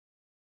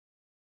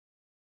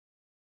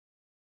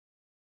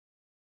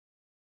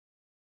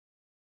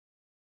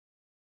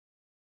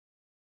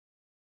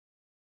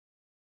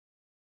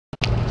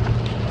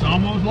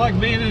almost like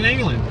being in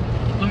England.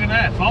 Look at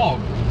that fog.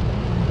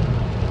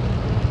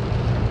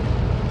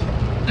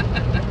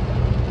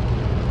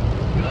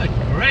 Good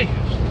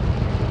gracious.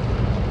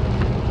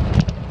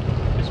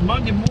 It's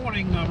Monday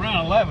morning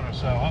around 11 or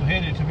so. I'm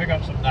headed to pick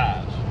up some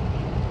knives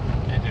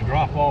and to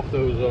drop off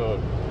those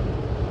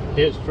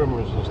hedge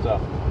trimmers and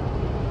stuff.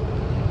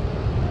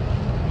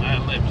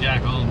 I'll let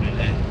Jack home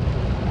today.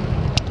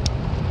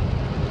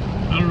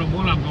 I don't know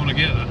what I'm going to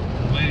get.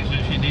 The lady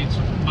says she needs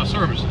my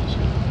services.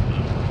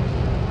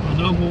 I'll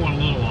know more in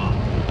a little while.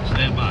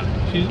 Stand by.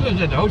 She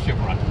lives at the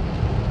oceanfront,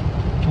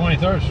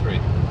 23rd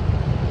Street,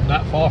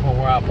 not far from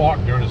where I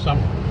parked during the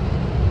summer.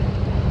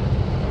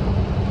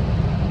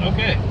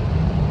 Okay,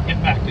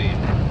 get back to you.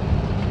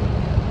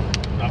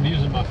 I'm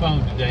using my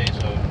phone today,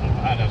 so I don't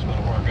know how that's going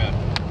to work out.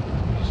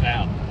 The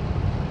sound.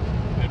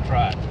 I'm going to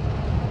try it.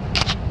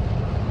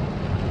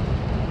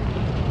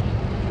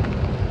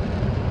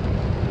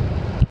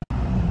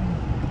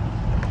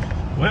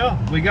 Well,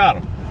 we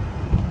got them.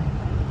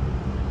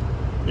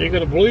 You're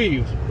going to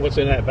believe what's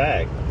in that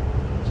bag.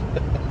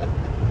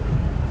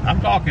 I'm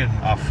talking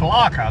a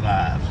flock of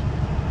knives.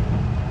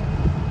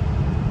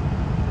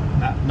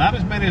 Not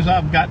as many as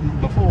I've gotten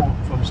before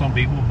from some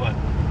people, but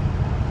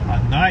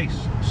a nice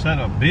set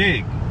of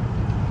big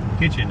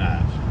kitchen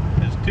knives.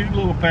 There's 2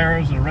 little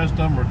pairs and the rest of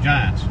them are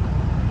giants.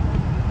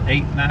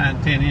 8,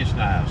 9, 10-inch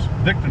knives.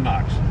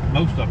 Victorinox.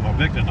 Most of them are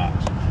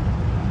Victorinox.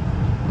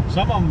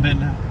 Some of them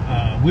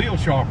have been wheel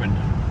sharpened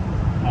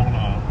on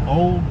an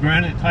old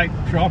granite type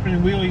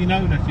sharpening wheel, you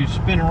know, that you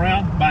spin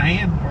around by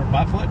hand or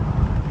by foot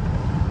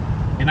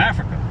in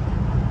Africa.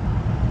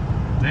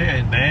 They're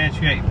in bad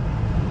shape.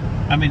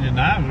 I mean, the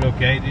knives are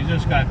okay. They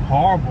just got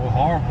horrible,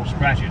 horrible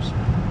scratches,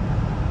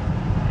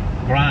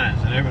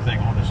 grinds and everything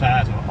on the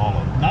sides of all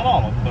of them. Not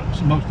all of them, but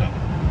most of them.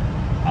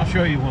 I'll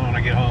show you when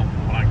I get home,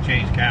 when I can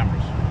change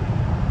cameras.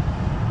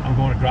 I'm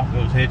going to drop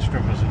those hedge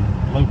trimmers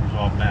and lopers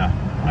off now.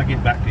 I'll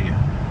get back to you.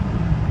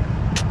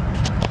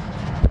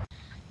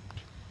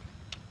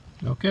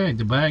 Okay,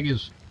 the bag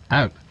is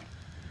out.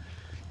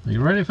 Are you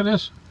ready for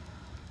this?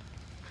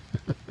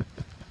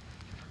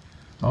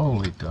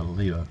 Holy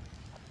Toledo.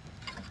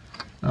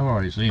 I've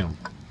already seen them.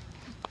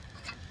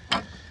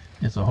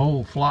 It's a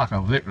whole flock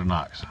of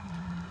Victorinox.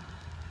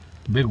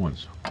 Big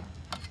ones.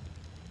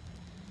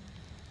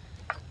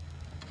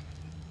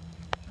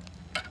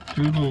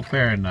 2 little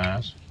paring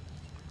knives.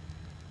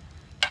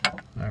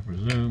 I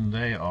presume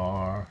they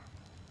are...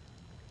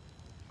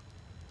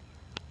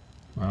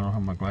 I don't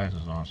have my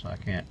glasses on, so I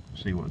can't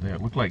see what they are.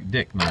 Look like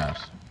Dick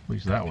knives. At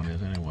least that one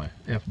is anyway.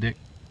 F.Dick.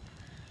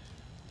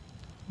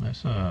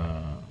 That's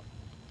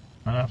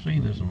I've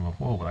seen this one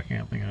before, but I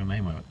can't think of the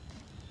name of it.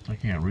 I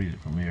can't read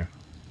it from here.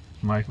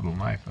 Nice little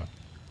knife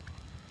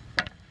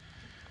though.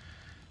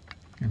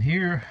 And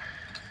here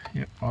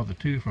are the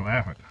 2 from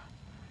Africa.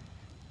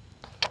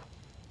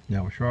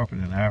 That were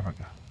sharpened in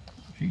Africa.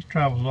 She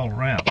travels all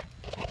around.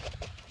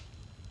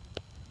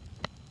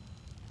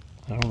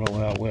 I don't know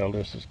how well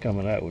this is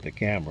coming out with the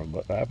camera,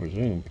 but I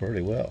presume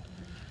pretty well.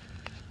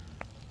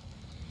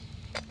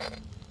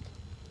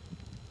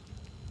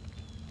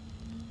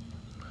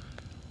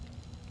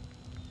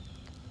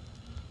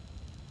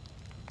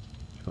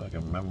 So I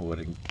can remember what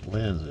a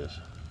lens is.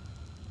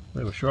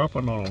 They were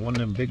sharpened on one of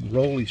them big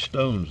rolly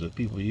stones that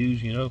people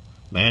use, you know,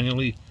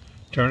 manually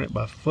turn it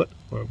by foot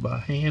or by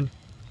hand.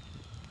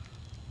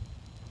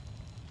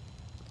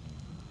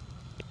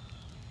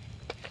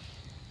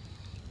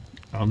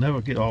 I'll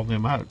never get all of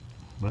them out,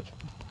 but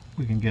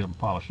we can get them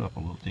polished up a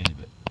little teeny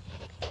bit.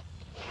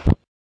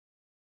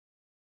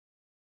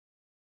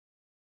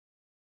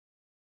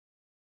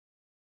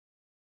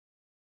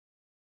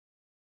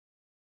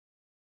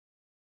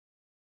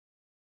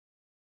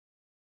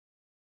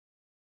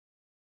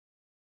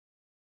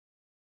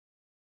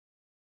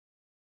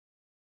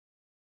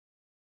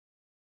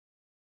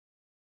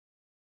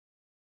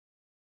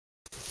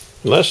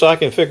 Unless I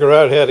can figure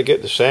out how to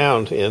get the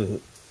sound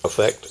in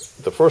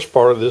effect, the first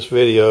part of this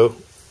video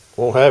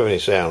won't have any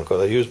sound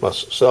because I use my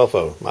cell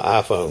phone, my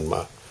iPhone,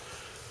 my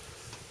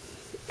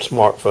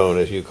smartphone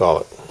as you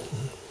call it.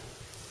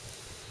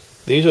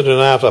 These are the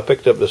knives I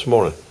picked up this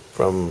morning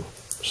from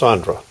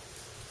Sandra.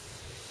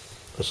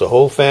 It's a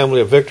whole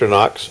family of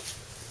Victorinox.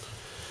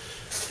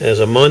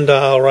 There's a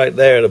Mundial right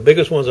there. The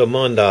biggest one's a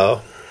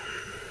Mundial.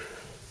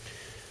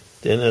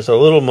 Then there's a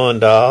little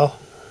Mundial.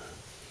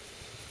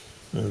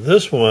 And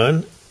this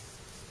one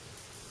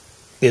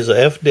is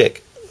a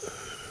F.Dick.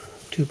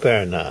 2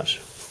 pair of knives.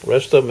 The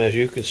rest of them, as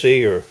you can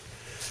see, are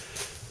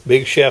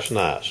big chef's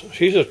knives.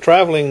 She's a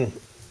traveling,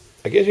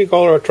 I guess you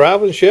call her a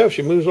traveling chef.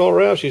 She moves all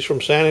around. She's from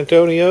San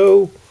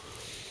Antonio,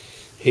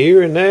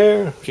 here and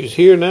there. She's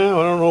here now.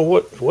 I don't know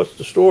what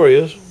the story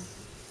is.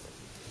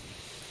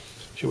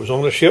 She was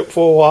on a ship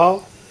for a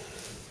while.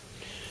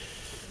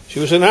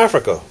 She was in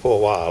Africa for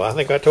a while. I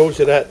think I told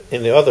you that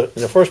in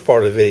the first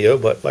part of the video,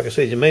 but like I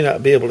said, you may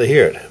not be able to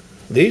hear it.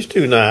 These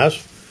 2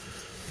 knives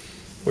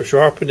were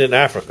sharpened in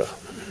Africa.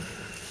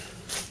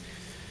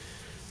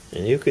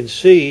 And you can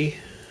see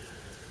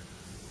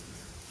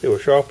They were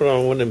sharpened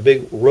on one of them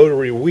big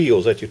rotary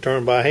wheels that you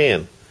turn by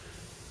hand.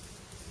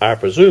 I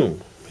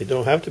presume. It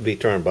don't have to be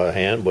turned by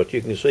hand, but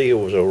you can see it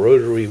was a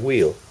rotary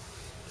wheel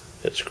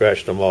that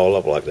scratched them all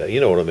up like that. You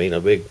know what I mean? A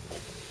big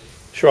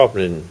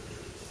sharpening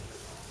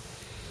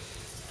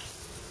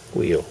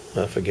wheel.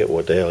 I forget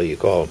what the hell you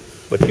call them,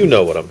 but you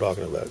know what I'm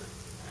talking about.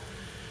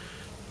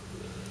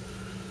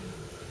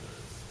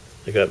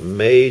 They got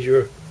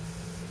major.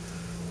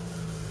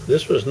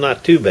 This was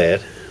not too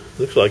bad.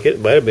 Looks like it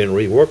might have been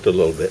reworked a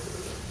little bit.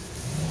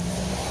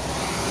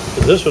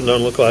 But this one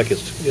doesn't look like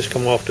it's just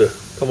come off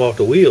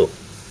the wheel.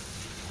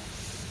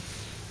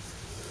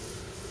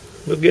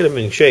 We'll get them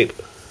in shape.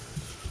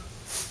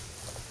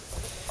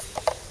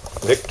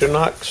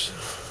 Victorinox.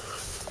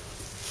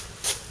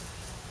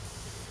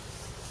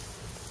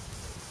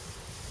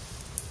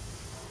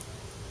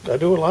 I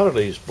do a lot of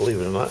these, believe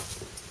it or not.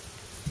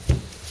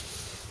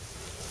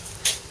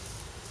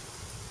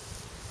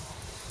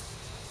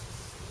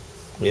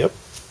 Yep.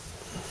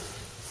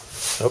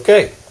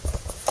 Okay.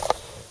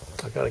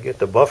 I gotta get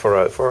the buffer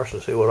out first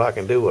and see what I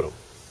can do with them.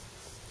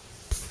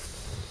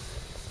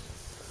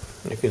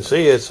 You can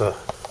see it's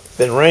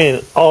been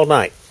raining all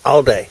night,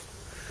 all day.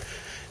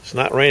 It's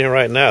not raining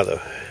right now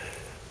though,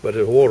 but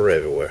there's water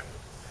everywhere.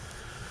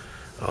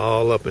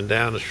 All up and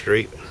down the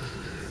street.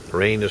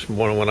 Rain this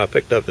morning when I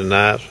picked up the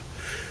knives.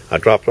 I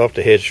dropped off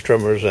the hedge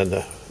trimmers and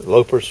the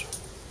lopers.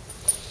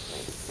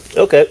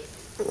 Okay,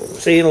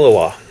 see you in a little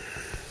while.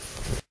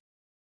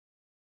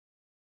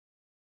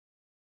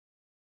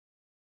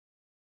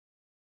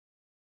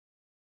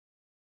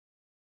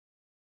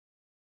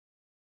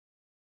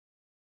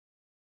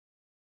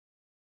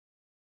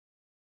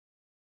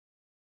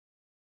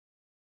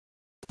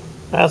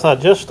 As I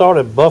just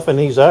started buffing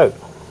these out,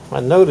 I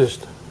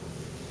noticed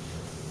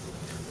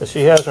that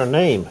she has her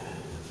name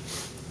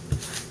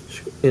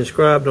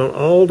inscribed on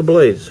all the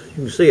blades. You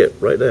can see it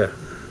right there.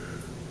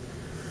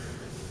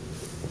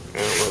 I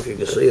don't know if you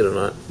can see it or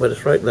not, but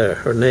it's right there.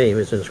 Her name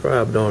is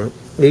inscribed on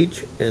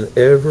each and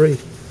every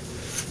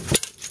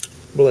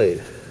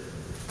blade,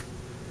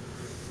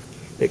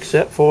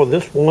 except for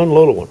this one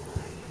little one.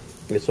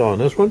 It's on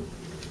this one,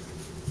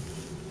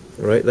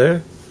 right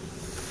there.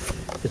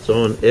 It's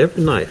on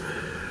every knife.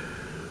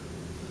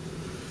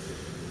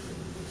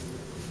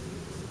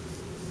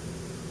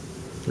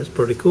 That's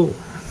pretty cool.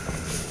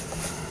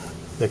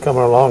 They're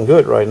coming along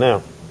good right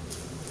now.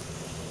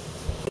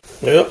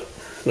 Yep,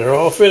 they're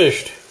all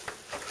finished.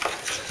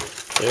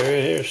 They're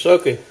in here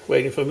soaking,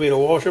 waiting for me to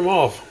wash them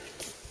off.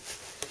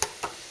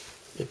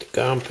 Get the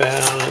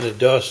compound and the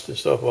dust and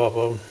stuff off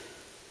of them.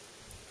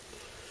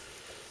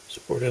 It's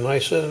a pretty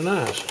nice set of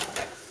knives.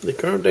 They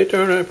turned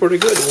out pretty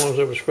good, the ones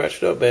that were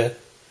scratched up bad.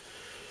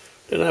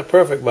 They're not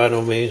perfect by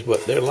no means,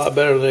 but they're a lot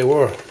better than they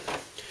were.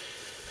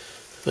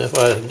 And if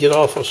I get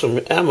off of some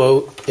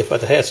ammo, if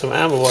I'd had some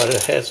ammo, I'd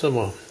have had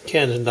some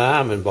Kansas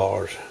diamond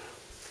bars.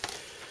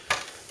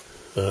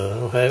 I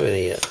don't have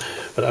any yet,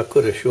 but I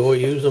could have sure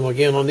used them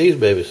again on these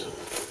babies.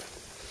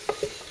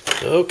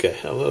 Okay,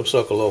 I'll let them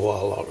suck a little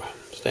while longer.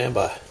 Stand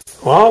by.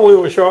 While we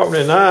were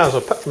sharpening knives,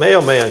 a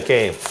mailman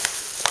came.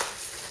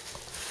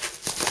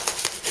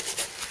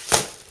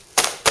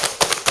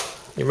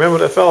 You remember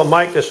that fellow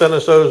Mike that sent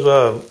us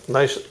those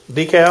nice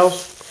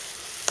decals?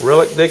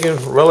 Relic digging,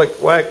 relic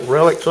whack,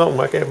 relic something.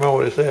 I can't remember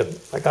what it said.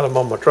 I got them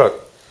on my truck.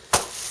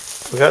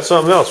 We got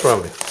something else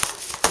from him.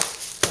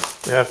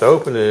 You have to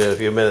open it in a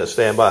few minutes.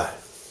 Stand by.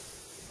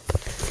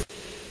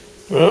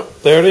 Well,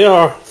 there they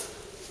are.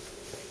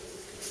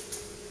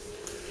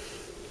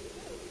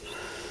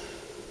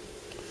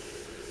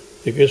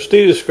 You can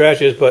see the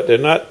scratches, but they're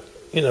not,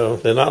 you know,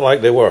 they're not like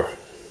they were.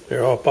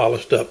 They're all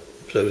polished up,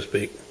 so to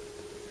speak.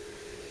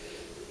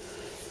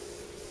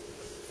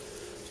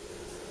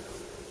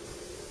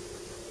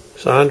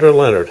 Sandra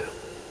Leonard.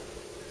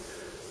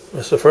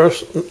 That's the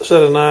first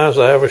set of knives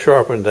I ever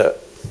sharpened that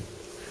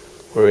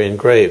were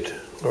engraved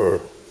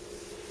or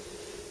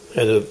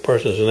had the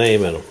person's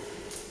name in them.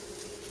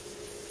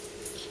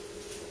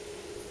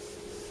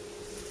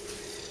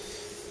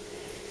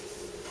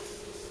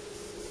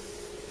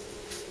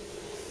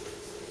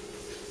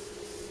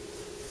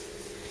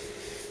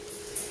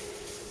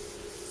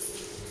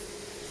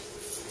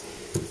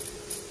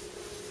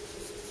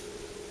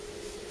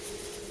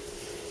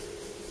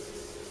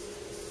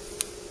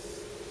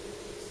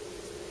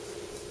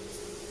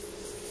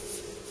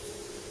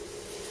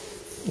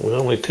 There was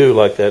only two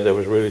like that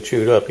was really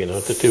chewed up, you know,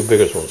 the two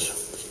biggest ones.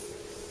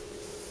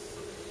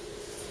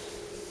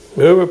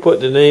 Whoever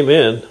put the name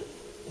in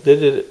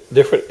did it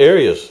different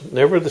areas,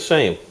 never the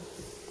same.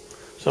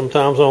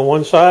 Sometimes on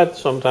one side,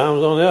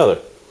 sometimes on the other.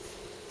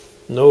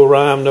 No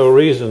rhyme, no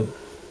reason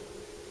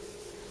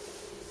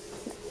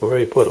where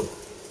he put them.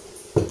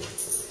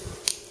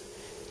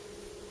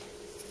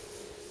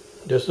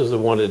 This is the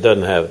one that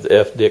doesn't have the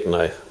F.Dick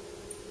knife.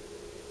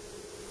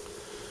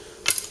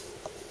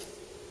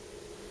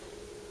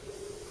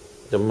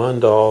 The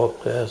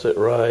Mundials has it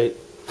right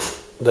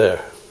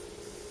there.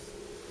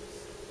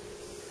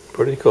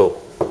 Pretty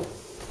cool.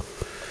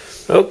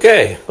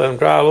 Okay, let them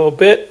dry a little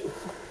bit.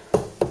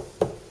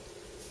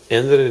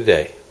 End of the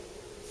day.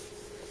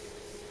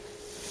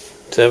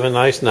 7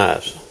 nice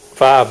knives.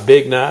 5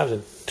 big knives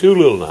and 2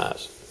 little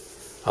knives.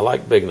 I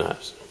like big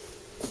knives.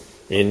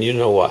 And you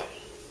know why.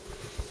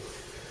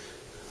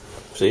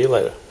 See you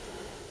later.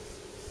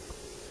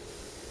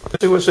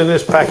 Let's see what's in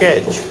this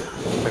package.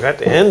 I got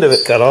the end of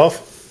it cut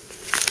off.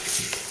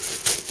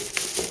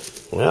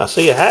 Well, I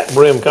see a hat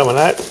brim coming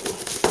out.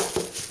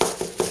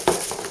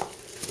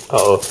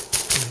 Uh-oh.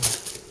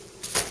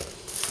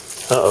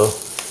 Uh-oh.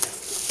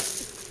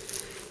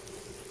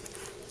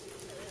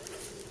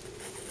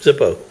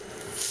 Zippo.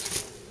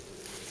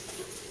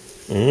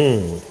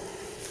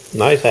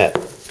 Nice hat.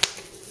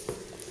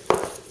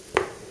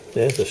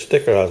 There's the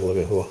sticker I was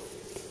looking for.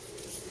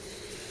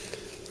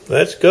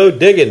 Let's go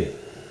digging.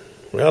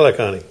 Relic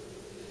hunting.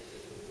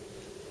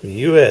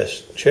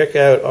 U.S. Check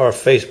out our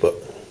Facebook.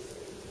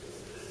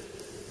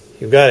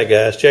 You got it,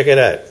 guys. Check it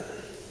out.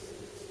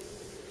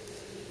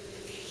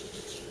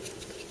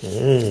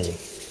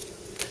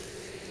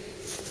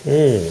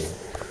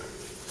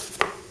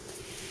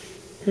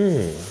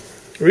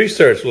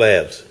 Research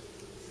labs.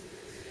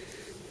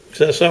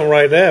 Says something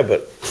right there,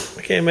 but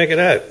I can't make it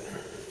out.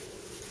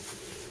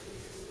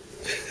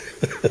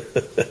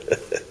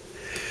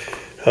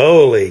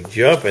 Holy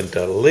jumping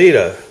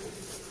Toledo.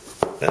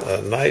 That's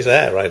a nice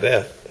hat right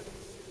there.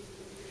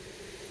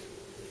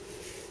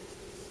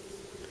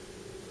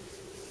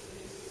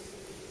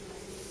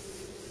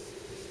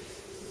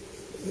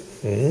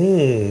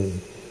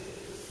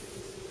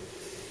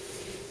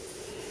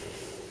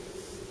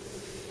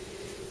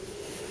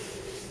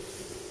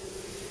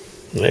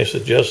 Nice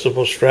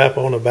adjustable strap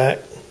on the back.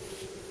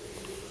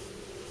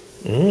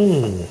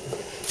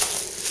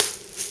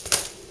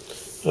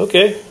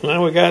 Okay,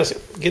 now we gotta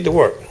get to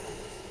work.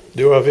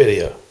 Do our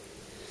video.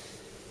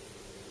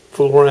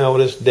 Fool around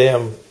with this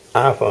damn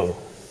iPhone.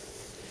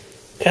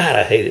 God,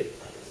 I hate it.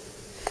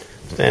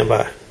 Stand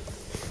by.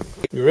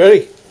 You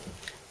ready?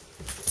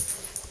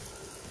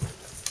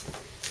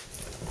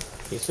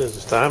 He says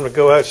it's time to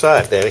go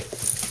outside, Daddy.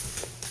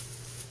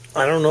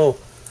 I don't know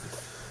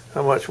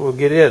how much we'll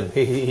get in.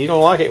 He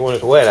don't like it when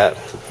it's wet out.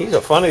 He's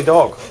a funny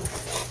dog.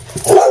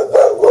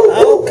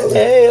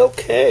 Okay,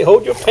 okay.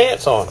 Hold your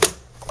pants on.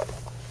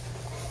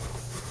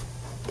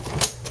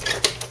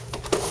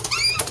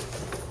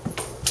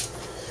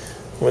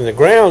 When the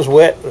ground's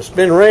wet, it's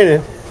been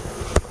raining.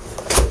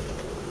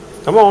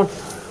 Come on.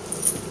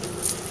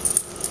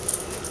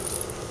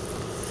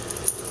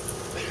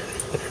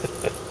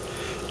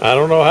 I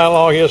don't know how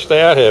long he'll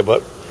stay out here,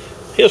 but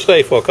he'll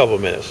stay for a couple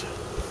of minutes.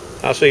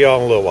 I'll see y'all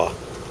in a little while.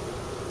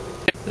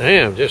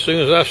 Damn, just as soon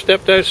as I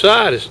stepped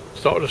outside, it's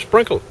starting to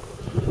sprinkle.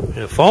 And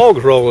the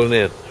fog's rolling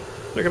in.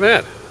 Look at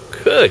that.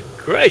 Good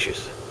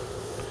gracious.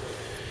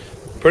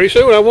 Pretty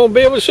soon I won't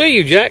be able to see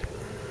you, Jack.